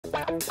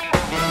Guys,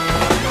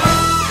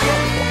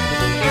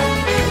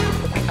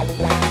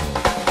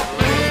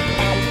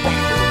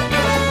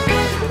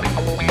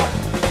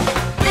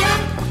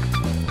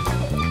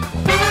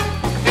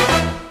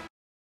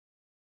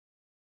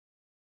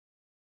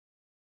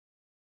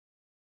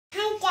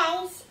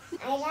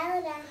 I'm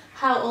Laura.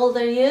 How old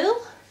are you?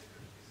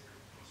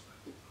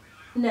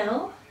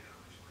 No?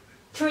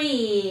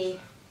 3.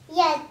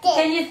 Yeah, this.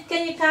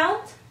 Can you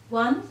count?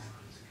 1,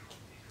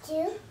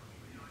 2,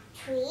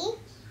 3,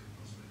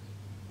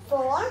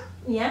 4,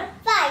 yeah?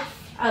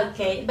 5.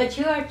 Okay, but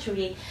you are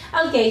 3.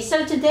 Okay,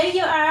 so today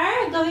you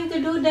are going to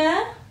do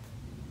the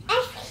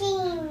Ice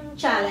cream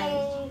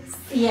challenge.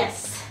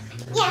 Yes.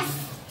 Yes.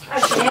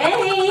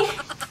 Okay.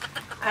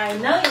 I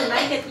know you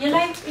like it.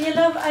 You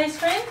love ice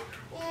cream?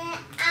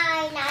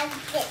 I like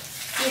it.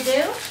 You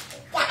do?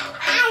 Yeah,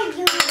 I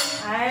do.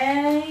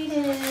 I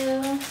do.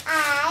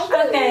 I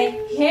do. Okay,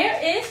 here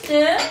is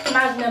the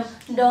Magnum.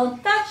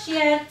 Don't touch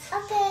yet.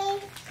 Okay.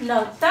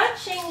 No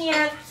touching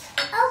yet.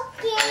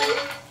 Okay.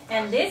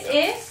 And this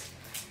is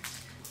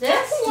the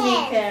Chocolate.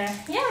 sneaker.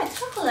 Yeah,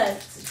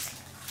 chocolate.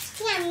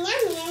 Yum,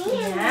 yum, yum,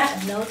 yum.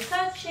 Yeah, no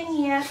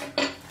touching yet.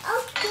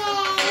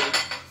 Okay.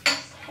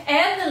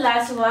 And the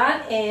last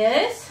one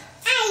is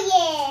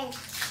Yes.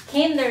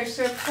 Kinder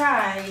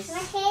Surprise. My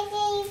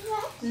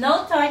favorite.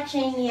 No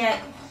touching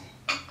yet.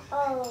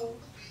 Oh.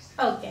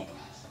 Okay.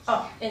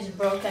 Oh, it's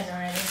broken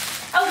already.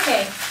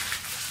 Okay.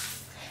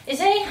 Is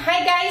any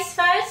hi guys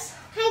first?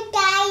 Hi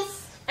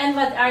guys. And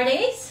what are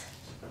these?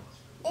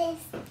 Is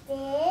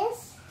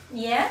this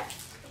Yeah.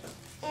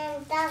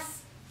 and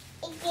that's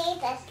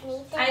it.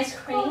 Ice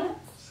cream.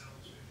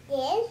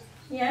 This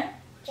Yeah.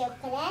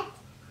 chocolate.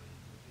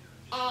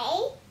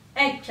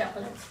 Egg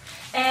chocolate.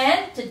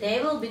 And today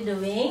we'll be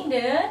doing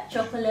the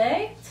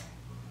chocolate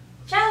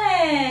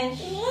challenge.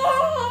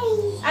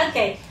 Yay!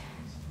 Okay.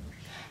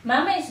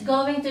 Mama is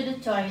going to the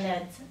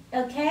toilet.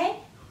 Okay?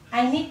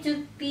 I need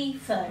to pee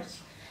first.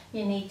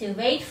 You need to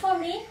wait for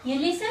me. You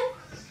listen?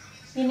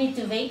 You need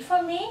to wait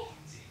for me.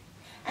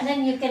 And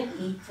then you can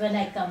eat when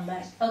I come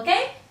back.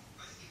 Okay?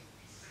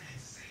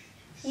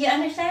 You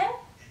understand?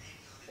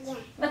 Ja.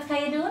 Wat ga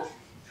je doen?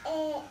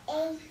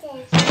 Eten.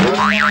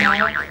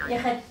 Je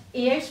gaat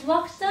eerst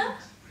wachten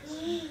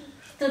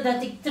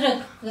totdat ik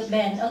terug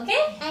ben, oké?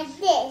 En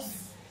dit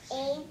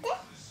eten.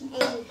 En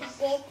dit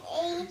eten.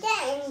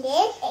 En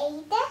dit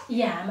eten.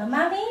 Ja, maar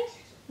mommy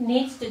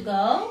needs to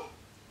go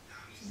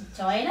to the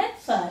toilet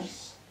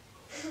first.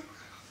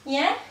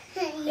 Ja?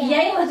 Ja.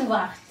 Jij moet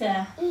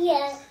wachten.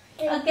 Ja.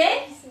 Oké?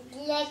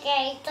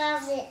 Lekker.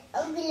 Dat is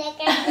ook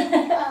lekker.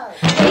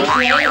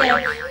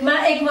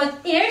 Maar ik moet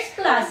eerst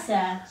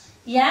plassen.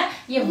 Ja?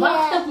 Je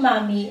wacht op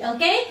mommy,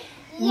 oké?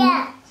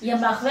 Ja. Je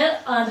mag wel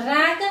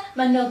aanraken,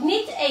 maar nog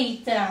niet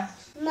eten.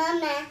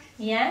 Mama.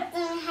 Ja?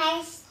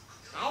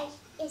 Hij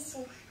is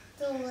er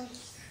door.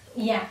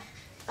 Ja.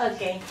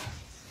 Oké.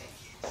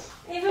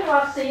 Even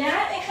wachten,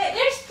 ja? Ik ga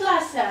eerst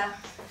plassen.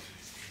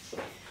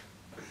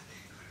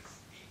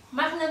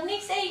 Mag nog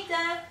niks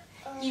eten.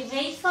 Je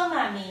weet van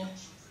mami.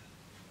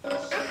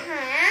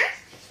 Aha.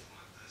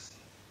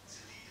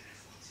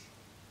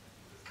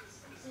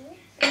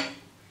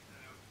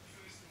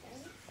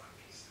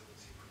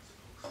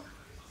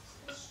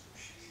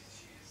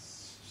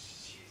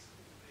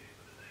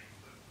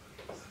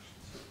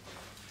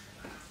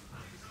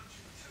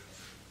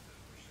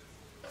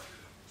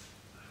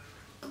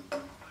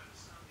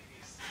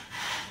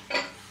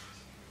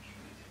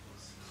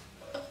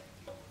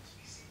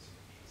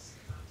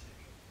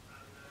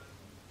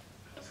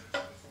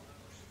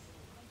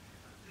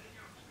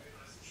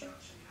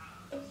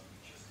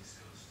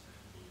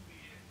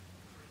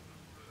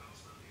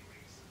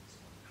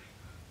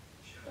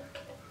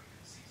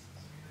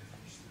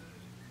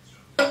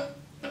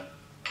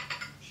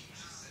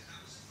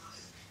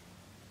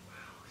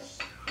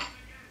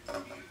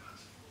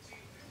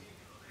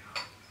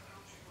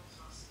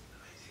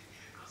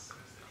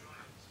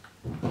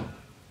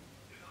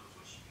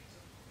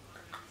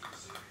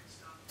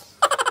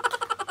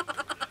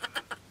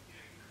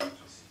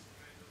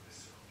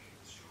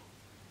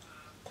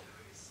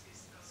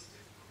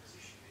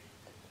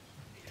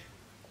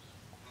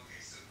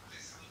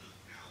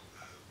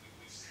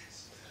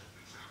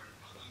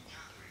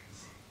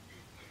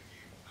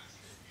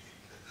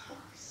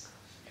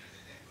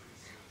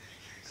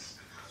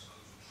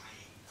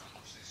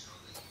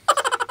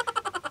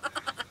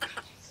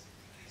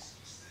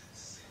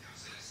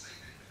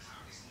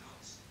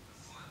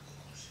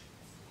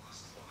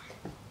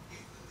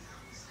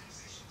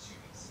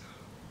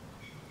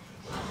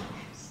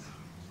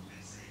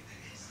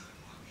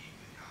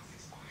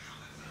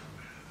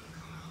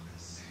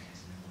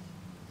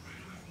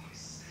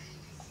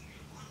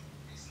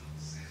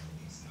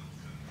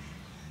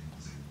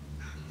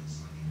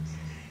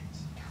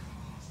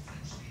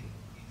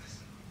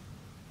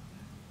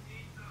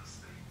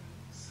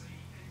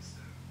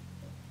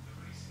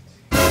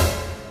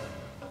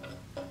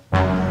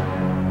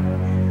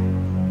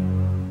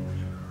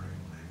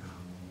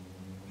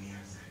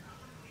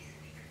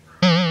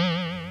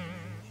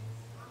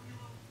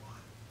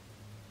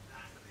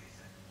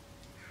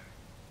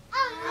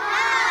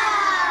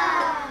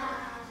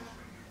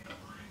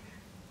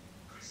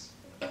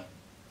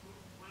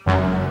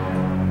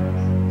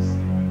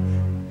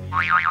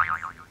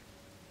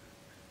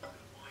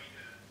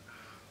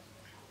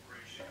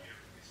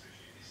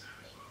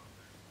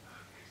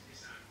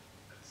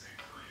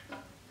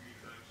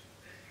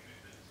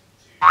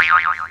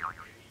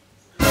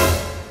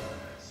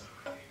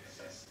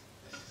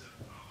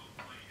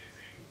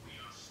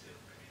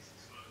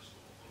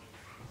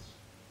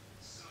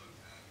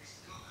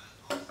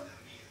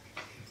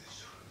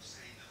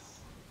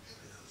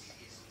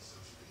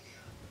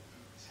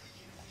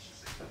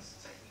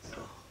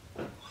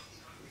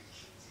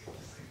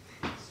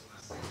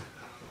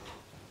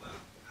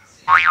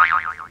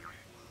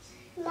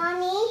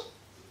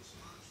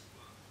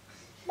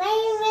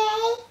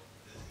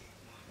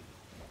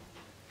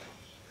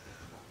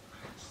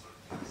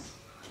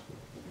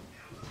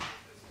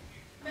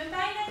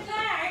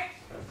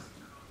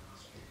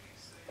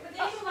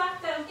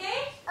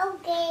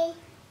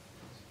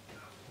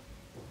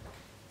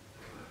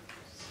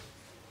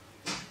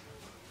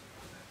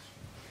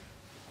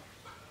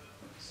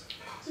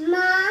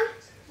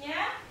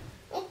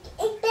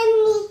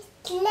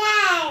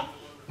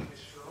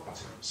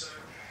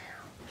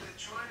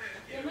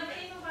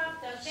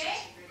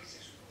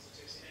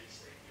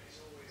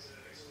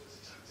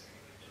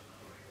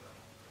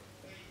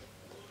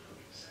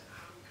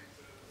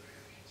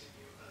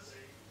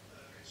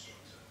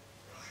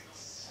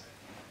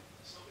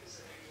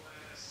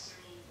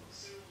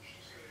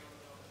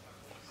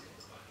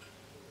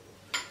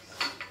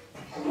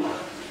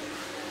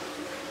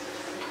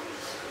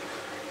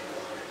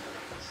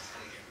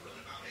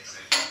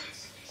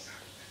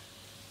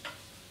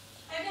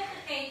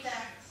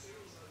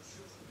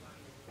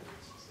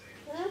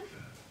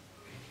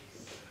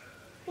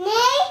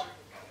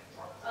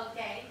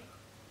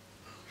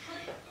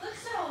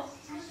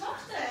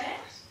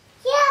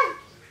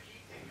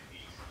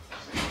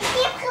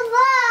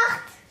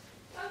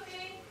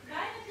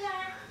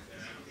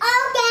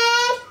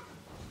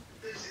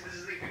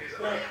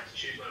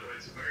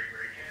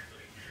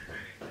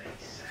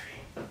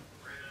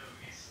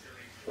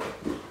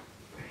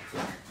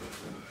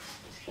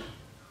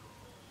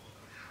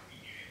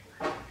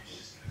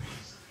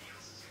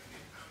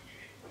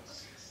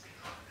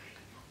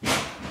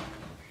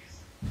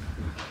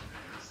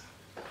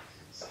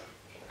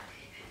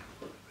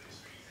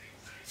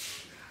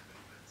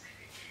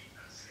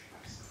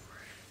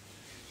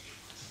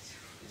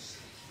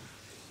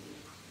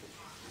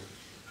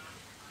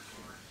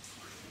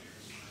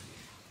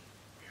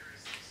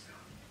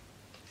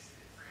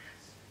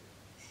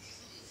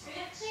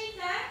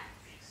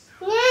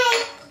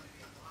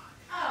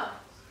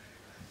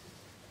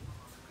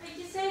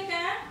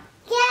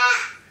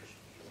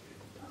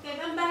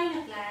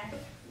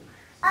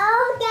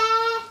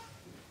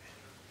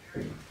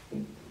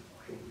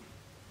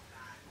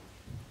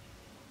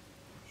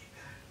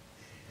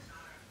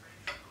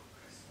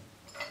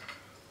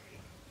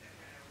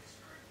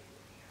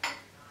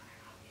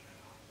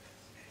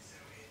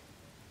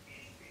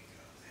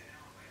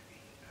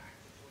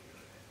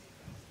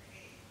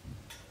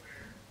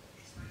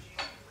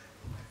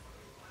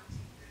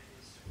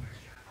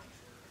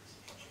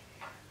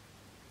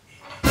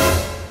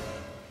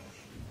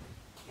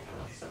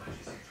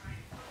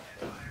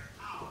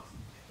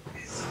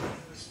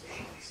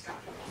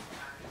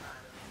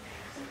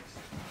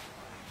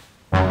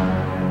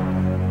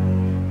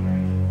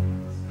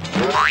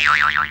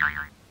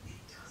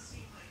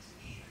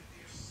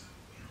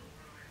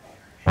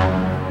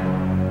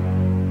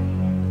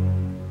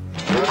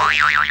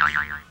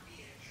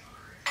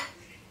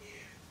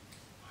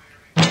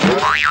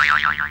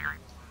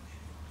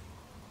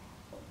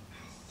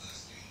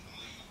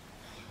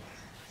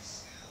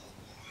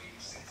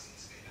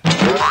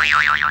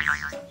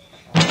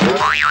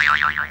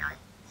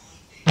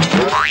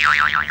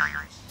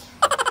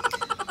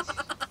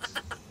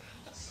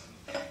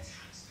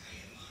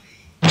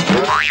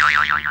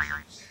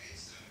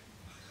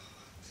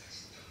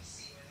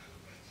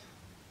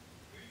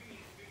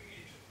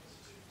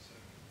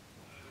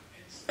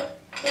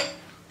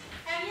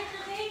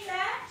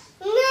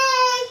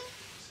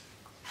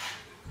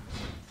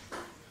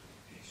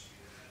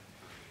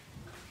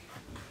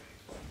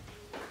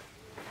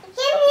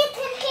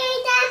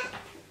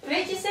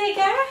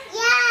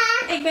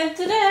 Ik ben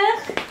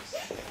terug.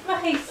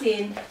 Mag ik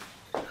zien?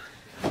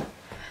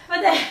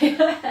 Wat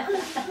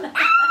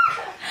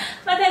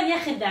heb je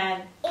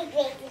gedaan? Ik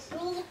weet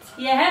het niet.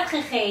 Je hebt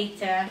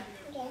gegeten.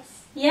 Yes.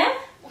 Ja?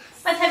 Yes.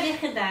 Wat heb je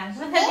gedaan?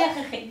 Wat heb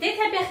je gegeten? Dit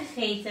heb je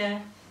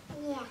gegeten.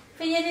 Ja.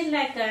 Vind je dit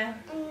lekker?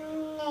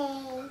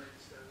 Nee.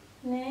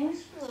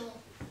 Nee? Nee.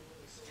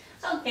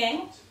 Okay.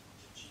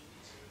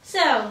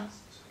 So,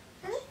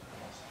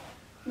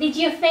 did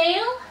you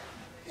fail?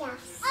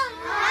 Yes.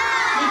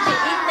 Did you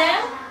eat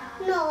them?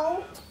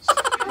 No.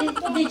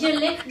 Did you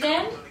lick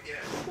them?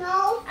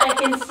 No. I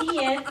can see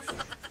it.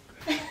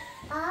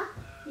 Huh?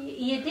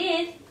 You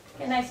did?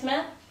 Can I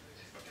smell?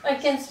 I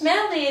can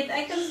smell it.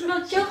 I can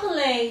smell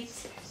chocolate.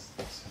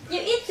 You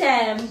eat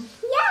them?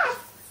 Yes.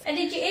 And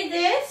did you eat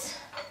this?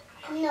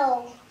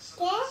 No.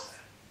 Yes.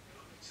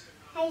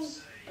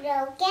 It's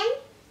broken.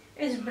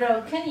 It's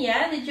broken,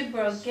 yeah. Did you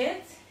broke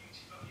it?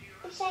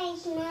 It's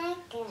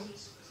broken.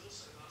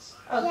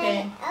 Okay.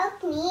 Yeah,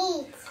 ook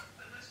niet.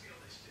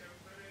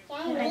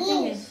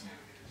 Yeah,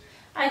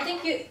 I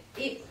think you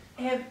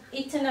have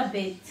eaten a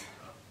bit.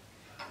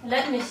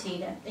 Let me see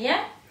that.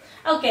 Yeah?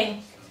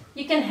 Okay.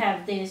 You can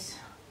have this.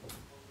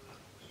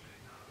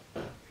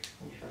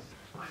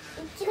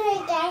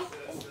 Sorry guys,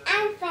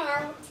 I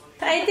found.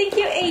 I think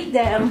you ate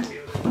them.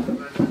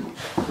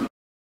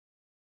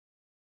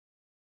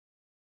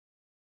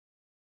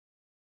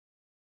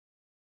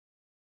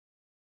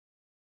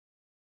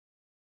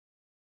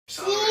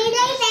 See you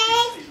later.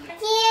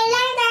 See you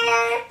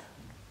later.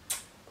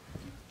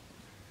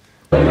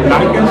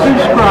 Like and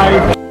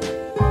subscribe.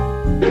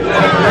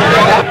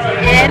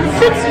 And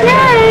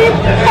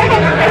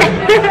subscribe.